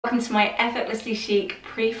Welcome to my Effortlessly Chic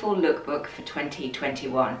pre-fall lookbook for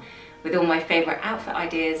 2021 with all my favourite outfit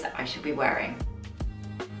ideas I should be wearing.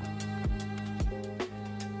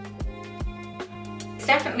 It's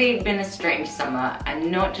definitely been a strange summer,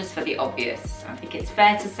 and not just for the obvious. I think it's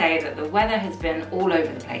fair to say that the weather has been all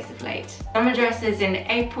over the place of late. Summer dresses in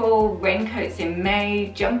April, raincoats in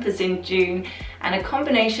May, jumpers in June, and a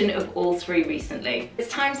combination of all three recently. It's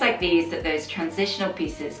times like these that those transitional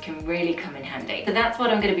pieces can really come in handy. So that's what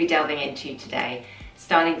I'm going to be delving into today,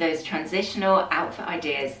 starting those transitional outfit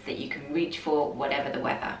ideas that you can reach for whatever the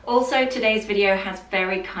weather. Also, today's video has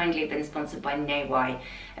very kindly been sponsored by NEIWAI,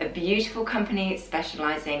 a beautiful company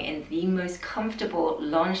specializing in the most comfortable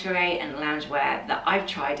lingerie and loungewear that I've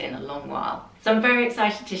tried in a long while. So I'm very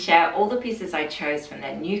excited to share all the pieces I chose from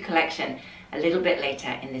their new collection a little bit later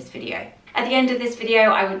in this video. At the end of this video,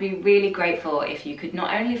 I would be really grateful if you could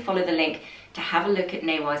not only follow the link to have a look at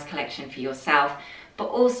NEIWAI's collection for yourself, but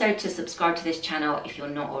also to subscribe to this channel if you're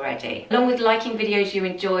not already. Along with liking videos you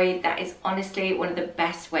enjoy, that is honestly one of the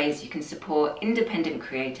best ways you can support independent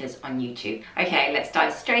creators on YouTube. Okay, let's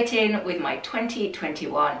dive straight in with my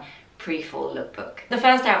 2021 pre-fall lookbook. The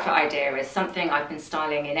first outfit idea is something I've been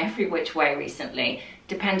styling in every which way recently,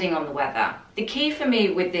 depending on the weather. The key for me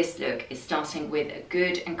with this look is starting with a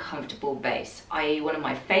good and comfortable base, i.e. one of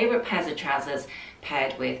my favourite pairs of trousers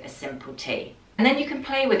paired with a simple tee. And then you can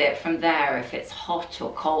play with it from there if it's hot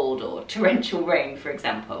or cold or torrential rain, for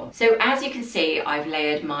example. So as you can see, I've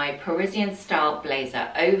layered my Parisian style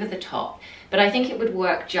blazer over the top, but I think it would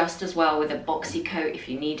work just as well with a boxy coat if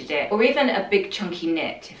you needed it, or even a big chunky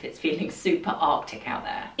knit if it's feeling super arctic out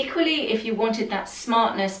there. Equally, if you wanted that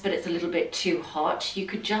smartness but it's a little bit too hot, you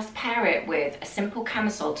could just pair it with a simple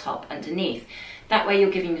camisole top underneath. That way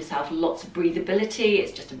you're giving yourself lots of breathability.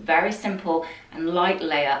 It's just a very simple and light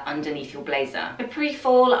layer underneath your blazer. For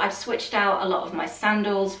pre-fall, I've switched out a lot of my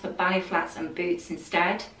sandals for ballet flats and boots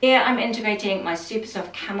instead. Here I'm integrating my super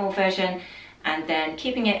soft camel version and then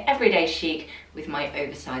keeping it everyday chic with my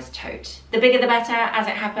oversized tote. The bigger the better, as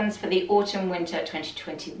it happens, for the autumn-winter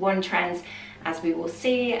 2021 trends, as we will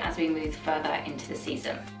see as we move further into the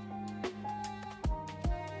season.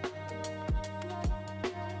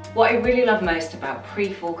 What I really love most about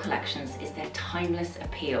pre-fall collections is their timeless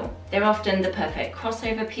appeal. They're often the perfect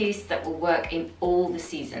crossover piece that will work in all the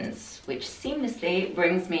seasons, which seamlessly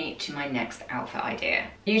brings me to my next outfit idea.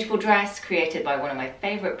 Beautiful dress created by one of my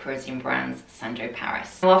favourite Parisian brands, Sandro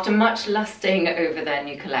Paris. Now, after much lusting over their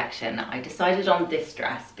new collection, I decided on this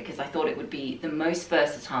dress because I thought it would be the most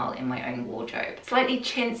versatile in my own wardrobe. Slightly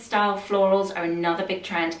chintz style florals are another big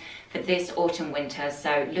trend for this autumn winter,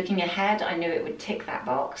 so looking ahead I knew it would tick that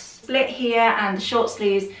box. Split here and the short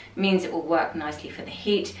sleeves means it will work nicely for the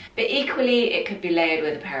heat, but equally it could be layered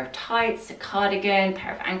with a pair of tights, a cardigan, a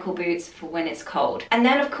pair of ankle boots for when it's cold. And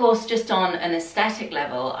then of course, just on an aesthetic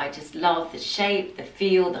level, I just love the shape, the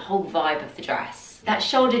feel, the whole vibe of the dress. That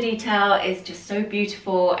shoulder detail is just so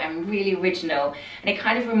beautiful and really original, and it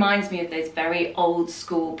kind of reminds me of those very old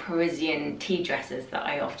school Parisian tea dresses that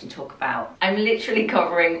I often talk about. I'm literally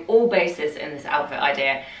covering all bases in this outfit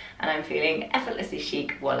idea, and I'm feeling effortlessly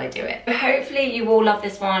chic while I do it. But hopefully you all love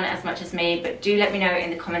this one as much as me, but do let me know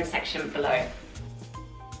in the comment section below.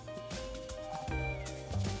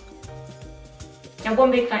 Now,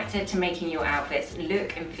 one big factor to making your outfits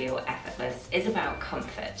look and feel effortless is about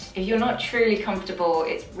comfort. If you're not truly comfortable,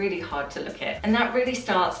 it's really hard to look at. And that really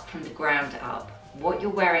starts from the ground up. What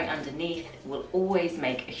you're wearing underneath will always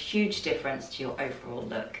make a huge difference to your overall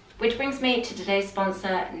look. Which brings me to today's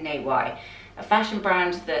sponsor, NEIWAI, a fashion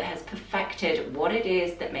brand that has perfected what it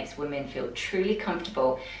is that makes women feel truly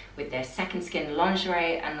comfortable with their second skin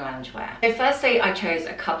lingerie and loungewear. So firstly, I chose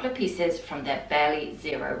a couple of pieces from their Barely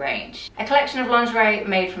Zero range. A collection of lingerie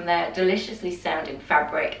made from their deliciously sounding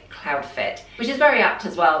fabric, Cloud Fit, which is very apt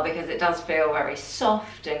as well because it does feel very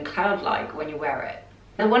soft and cloud-like when you wear it.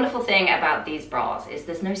 The wonderful thing about these bras is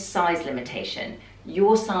there's no size limitation.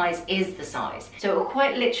 Your size is the size, so it will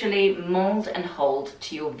quite literally mold and hold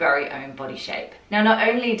to your very own body shape. Now, not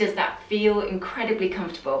only does that feel incredibly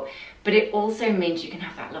comfortable, but it also means you can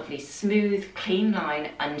have that lovely smooth, clean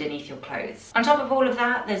line underneath your clothes. On top of all of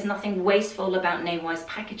that, there's nothing wasteful about NEIWAI's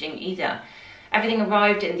packaging either. Everything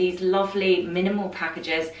arrived in these lovely minimal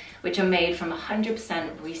packages, which are made from 100%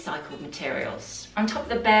 recycled materials. On top of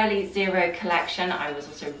the Barely Zero collection, I was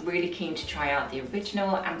also really keen to try out the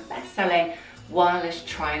original and best-selling wireless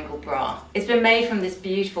triangle bra. It's been made from this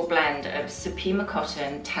beautiful blend of Supima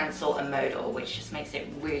cotton, tencel and modal, which just makes it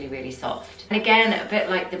really, really soft. And again, a bit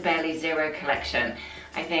like the Barely Zero collection,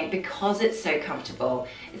 I think because it's so comfortable,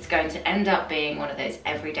 it's going to end up being one of those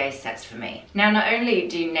everyday sets for me. Now, not only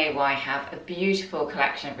do NEIWAI have a beautiful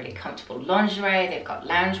collection of really comfortable lingerie, they've got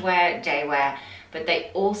loungewear, daywear, but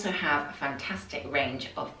they also have a fantastic range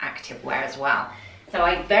of activewear as well. So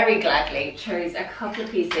I very gladly chose a couple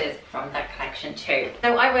of pieces from that collection too.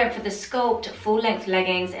 So I went for the Sculpt full-length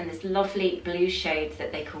leggings in this lovely blue shade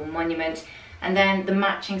that they call Monument, and then the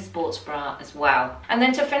matching sports bra as well. And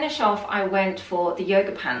then to finish off, I went for the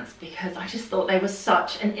yoga pants because I just thought they were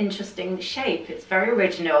such an interesting shape. It's very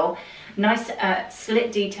original, nice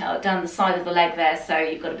slit detail down the side of the leg there, so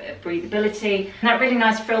you've got a bit of breathability, and that really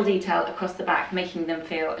nice frill detail across the back, making them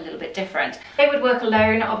feel a little bit different. They would work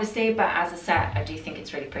alone, obviously, but as a set, I do think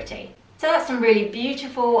it's really pretty. So that's some really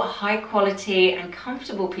beautiful, high quality and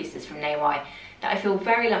comfortable pieces from NEIWAI that I feel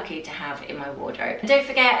very lucky to have in my wardrobe. And don't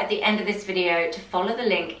forget at the end of this video to follow the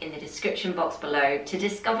link in the description box below to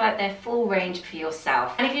discover their full range for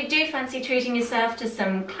yourself. And if you do fancy treating yourself to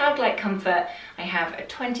some cloud-like comfort, I have a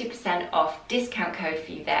 20% off discount code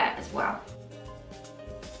for you there as well.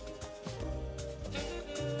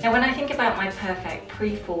 Now, when I think about my perfect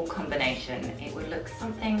pre-fall combination, it would look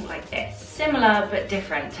something like this. Similar but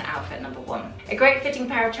different to outfit number one. A great fitting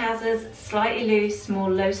pair of trousers, slightly loose, more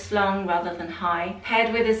low slung rather than high,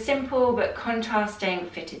 paired with a simple but contrasting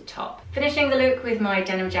fitted top. Finishing the look with my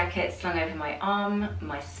denim jacket slung over my arm,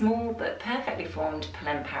 my small but perfectly formed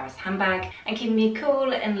Polène Paris handbag, and keeping me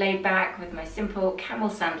cool and laid back with my simple camel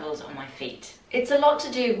sandals on my feet. It's a lot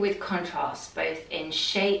to do with contrast, both in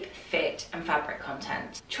shape, fit, and fabric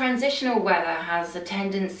content. Transitional weather has a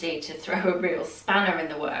tendency to throw a real spanner in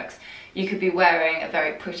the works. You could be wearing a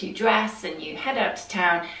very pretty dress and you head out to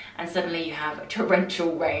town and suddenly you have a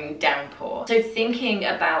torrential rain downpour. So thinking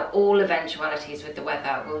about all eventualities with the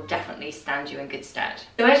weather will definitely stand you in good stead.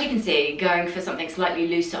 So as you can see, going for something slightly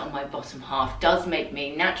looser on my bottom half does make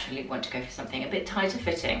me naturally want to go for something a bit tighter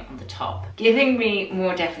fitting on the top, giving me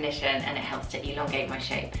more definition, and it helps to elongate my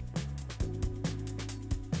shape.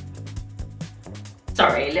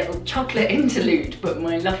 Sorry, a little chocolate interlude, but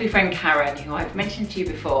my lovely friend Karen, who I've mentioned to you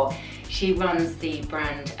before, she runs the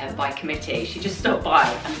brand by committee. She just stopped by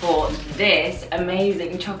and bought this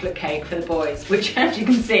amazing chocolate cake for the boys, which, as you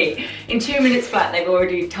can see, in 2 minutes flat they've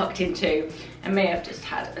already tucked into, and may have just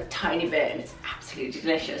had a tiny bit, and it's absolutely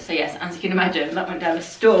delicious. So yes, as you can imagine, that went down a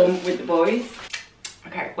storm with the boys.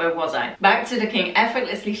 Okay, where was I? Back to looking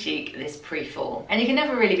effortlessly chic this pre-fall. And you can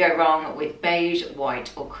never really go wrong with beige,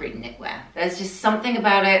 white or cream knitwear. There's just something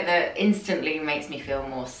about it that instantly makes me feel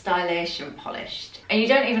more stylish and polished. And you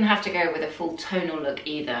don't even have to go with a full tonal look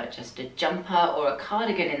either. Just a jumper or a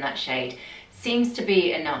cardigan in that shade seems to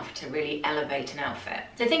be enough to really elevate an outfit.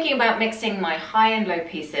 So thinking about mixing my high and low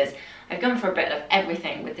pieces, I've gone for a bit of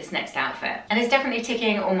everything with this next outfit, and it's definitely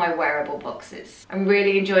ticking all my wearable boxes. I'm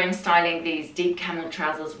really enjoying styling these deep camel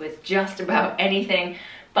trousers with just about anything,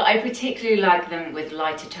 but I particularly like them with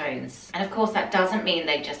lighter tones. And of course that doesn't mean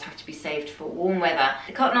they just have to be saved for warm weather.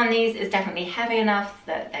 The cotton on these is definitely heavy enough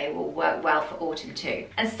that they will work well for autumn too.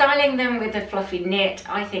 And styling them with a fluffy knit,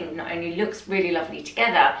 I think not only looks really lovely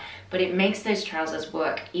together, but it makes those trousers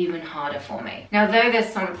work even harder for me. Now, though there's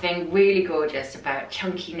something really gorgeous about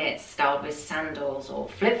chunky knits styled with sandals or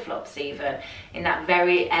flip-flops even, in that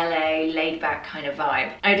very LA laid-back kind of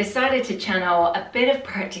vibe, I decided to channel a bit of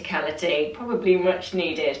practicality, probably much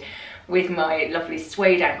needed, with my lovely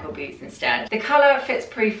suede ankle boots instead. The colour fits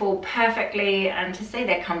pre-fall perfectly, and to say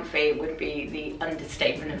they're comfy would be the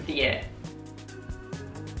understatement of the year.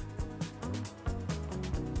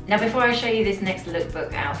 Now, before I show you this next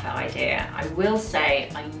lookbook outfit idea, I will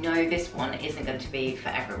say I know this one isn't going to be for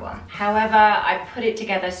everyone. However, I put it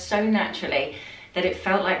together so naturally that it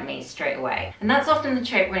felt like me straight away. And that's often the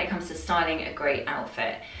trick when it comes to styling a great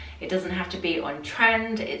outfit. It doesn't have to be on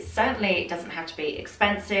trend, it certainly doesn't have to be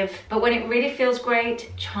expensive, but when it really feels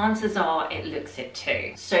great, chances are it looks it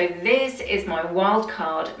too. So this is my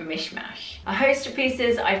wildcard mishmash. A host of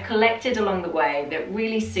pieces I've collected along the way that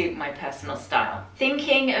really suit my personal style.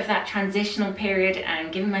 Thinking of that transitional period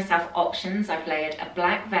and giving myself options, I've layered a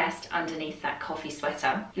black vest underneath that coffee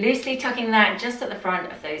sweater, loosely tucking that just at the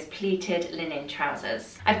front of those pleated linen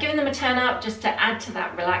trousers. I've given them a turn up just to add to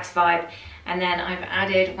that relaxed vibe, and then I've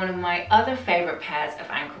added one of my other favourite pairs of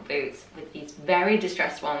ankle boots with these very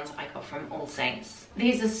distressed ones I got from All Saints.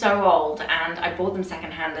 These are so old, and I bought them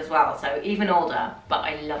secondhand as well, so even older, but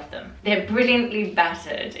I love them. They're brilliantly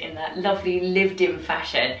battered in that lovely lived-in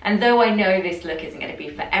fashion, and though I know this look isn't going to be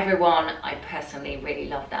for everyone, I personally really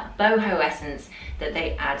love that boho essence that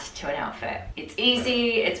they add to an outfit. It's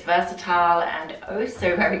easy, it's versatile, and oh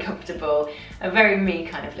so very comfortable. A very me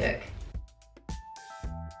kind of look.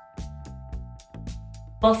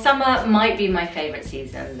 While summer might be my favourite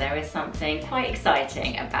season, there is something quite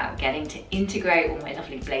exciting about getting to integrate all my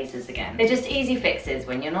lovely blazers again. They're just easy fixes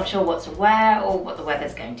when you're not sure what to wear or what the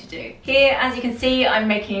weather's going to do. Here, as you can see, I'm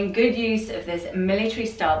making good use of this military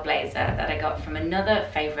style blazer that I got from another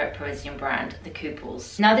favourite Parisian brand, the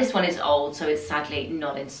Couples. Now this one is old, so it's sadly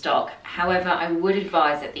not in stock. However, I would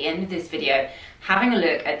advise at the end of this video having a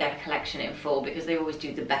look at their collection in full, because they always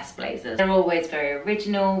do the best blazers. They're always very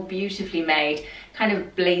original, beautifully made, kind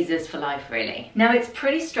of blazers for life really. Now it's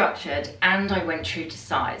pretty structured and I went true to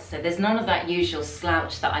size, so there's none of that usual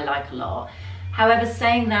slouch that I like a lot. However,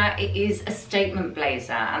 saying that, it is a statement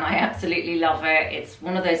blazer and I absolutely love it. It's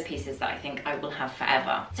one of those pieces that I think I will have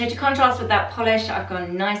forever. So to contrast with that polish, I've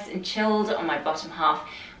gone nice and chilled on my bottom half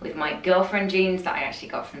with my girlfriend jeans that I actually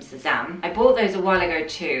got from Suzanne. I bought those a while ago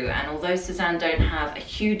too, and although Suzanne don't have a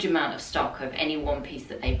huge amount of stock of any one piece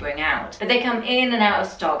that they bring out, but they come in and out of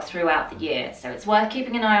stock throughout the year, so it's worth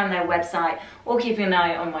keeping an eye on their website or keeping an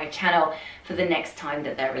eye on my channel for the next time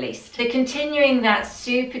that they're released. So continuing that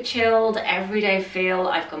super chilled, everyday feel,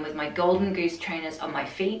 I've gone with my Golden Goose trainers on my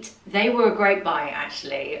feet. They were a great buy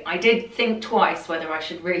actually. I did think twice whether I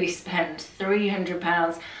should really spend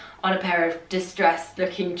 £300 on a pair of distressed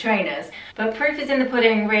looking trainers, but proof is in the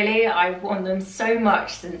pudding really. I've worn them so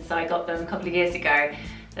much since I got them a couple of years ago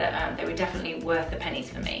that they were definitely worth the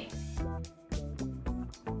pennies for me.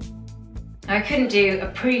 Now, I couldn't do a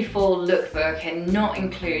pre-fall lookbook and not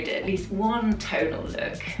include at least one tonal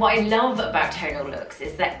look. What I love about tonal looks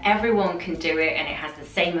is that everyone can do it and it has the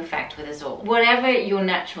same effect with us all. Whatever your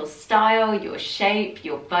natural style, your shape,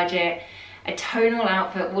 your budget, a tonal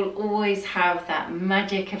outfit will always have that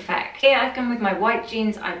magic effect. Here I've gone with my white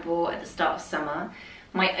jeans I bought at the start of summer,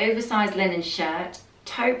 my oversized linen shirt,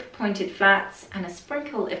 taupe pointed flats, and a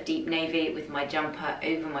sprinkle of deep navy with my jumper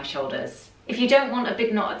over my shoulders. If you don't want a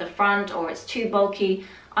big knot at the front or it's too bulky,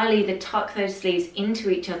 I'll either tuck those sleeves into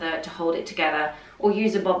each other to hold it together or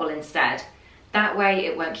use a bobble instead. That way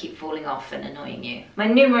it won't keep falling off and annoying you. My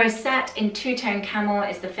numero set in two-tone camel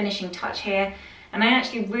is the finishing touch here, and I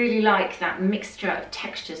actually really like that mixture of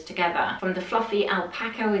textures together. From the fluffy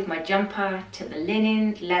alpaca with my jumper to the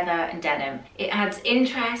linen, leather and denim. It adds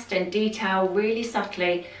interest and detail really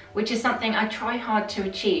subtly, which is something I try hard to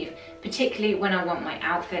achieve, particularly when I want my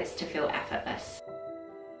outfits to feel effortless.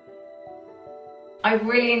 I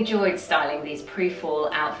really enjoyed styling these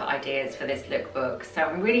pre-fall outfit ideas for this lookbook, so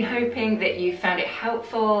I'm really hoping that you found it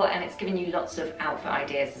helpful and it's given you lots of outfit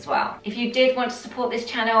ideas as well. If you did want to support this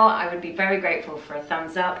channel, I would be very grateful for a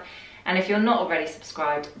thumbs up, and if you're not already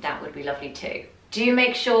subscribed, that would be lovely too. Do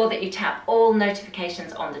make sure that you tap all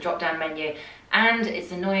notifications on the drop down menu, and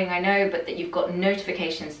it's annoying I know, but that you've got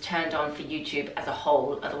notifications turned on for YouTube as a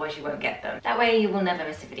whole, otherwise you won't get them. That way you will never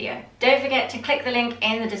miss a video. Don't forget to click the link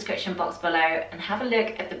in the description box below and have a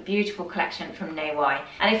look at the beautiful collection from NEIWAI.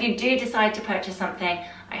 And if you do decide to purchase something,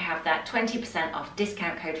 I have that 20% off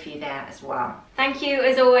discount code for you there as well. Thank you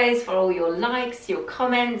as always for all your likes, your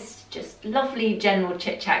comments, just lovely general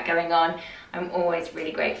chit chat going on. I'm always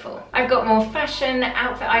really grateful. I've got more fashion,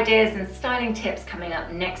 outfit ideas and styling tips coming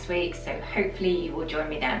up next week, so hopefully you will join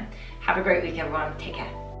me then. Have a great week everyone, take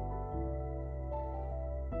care.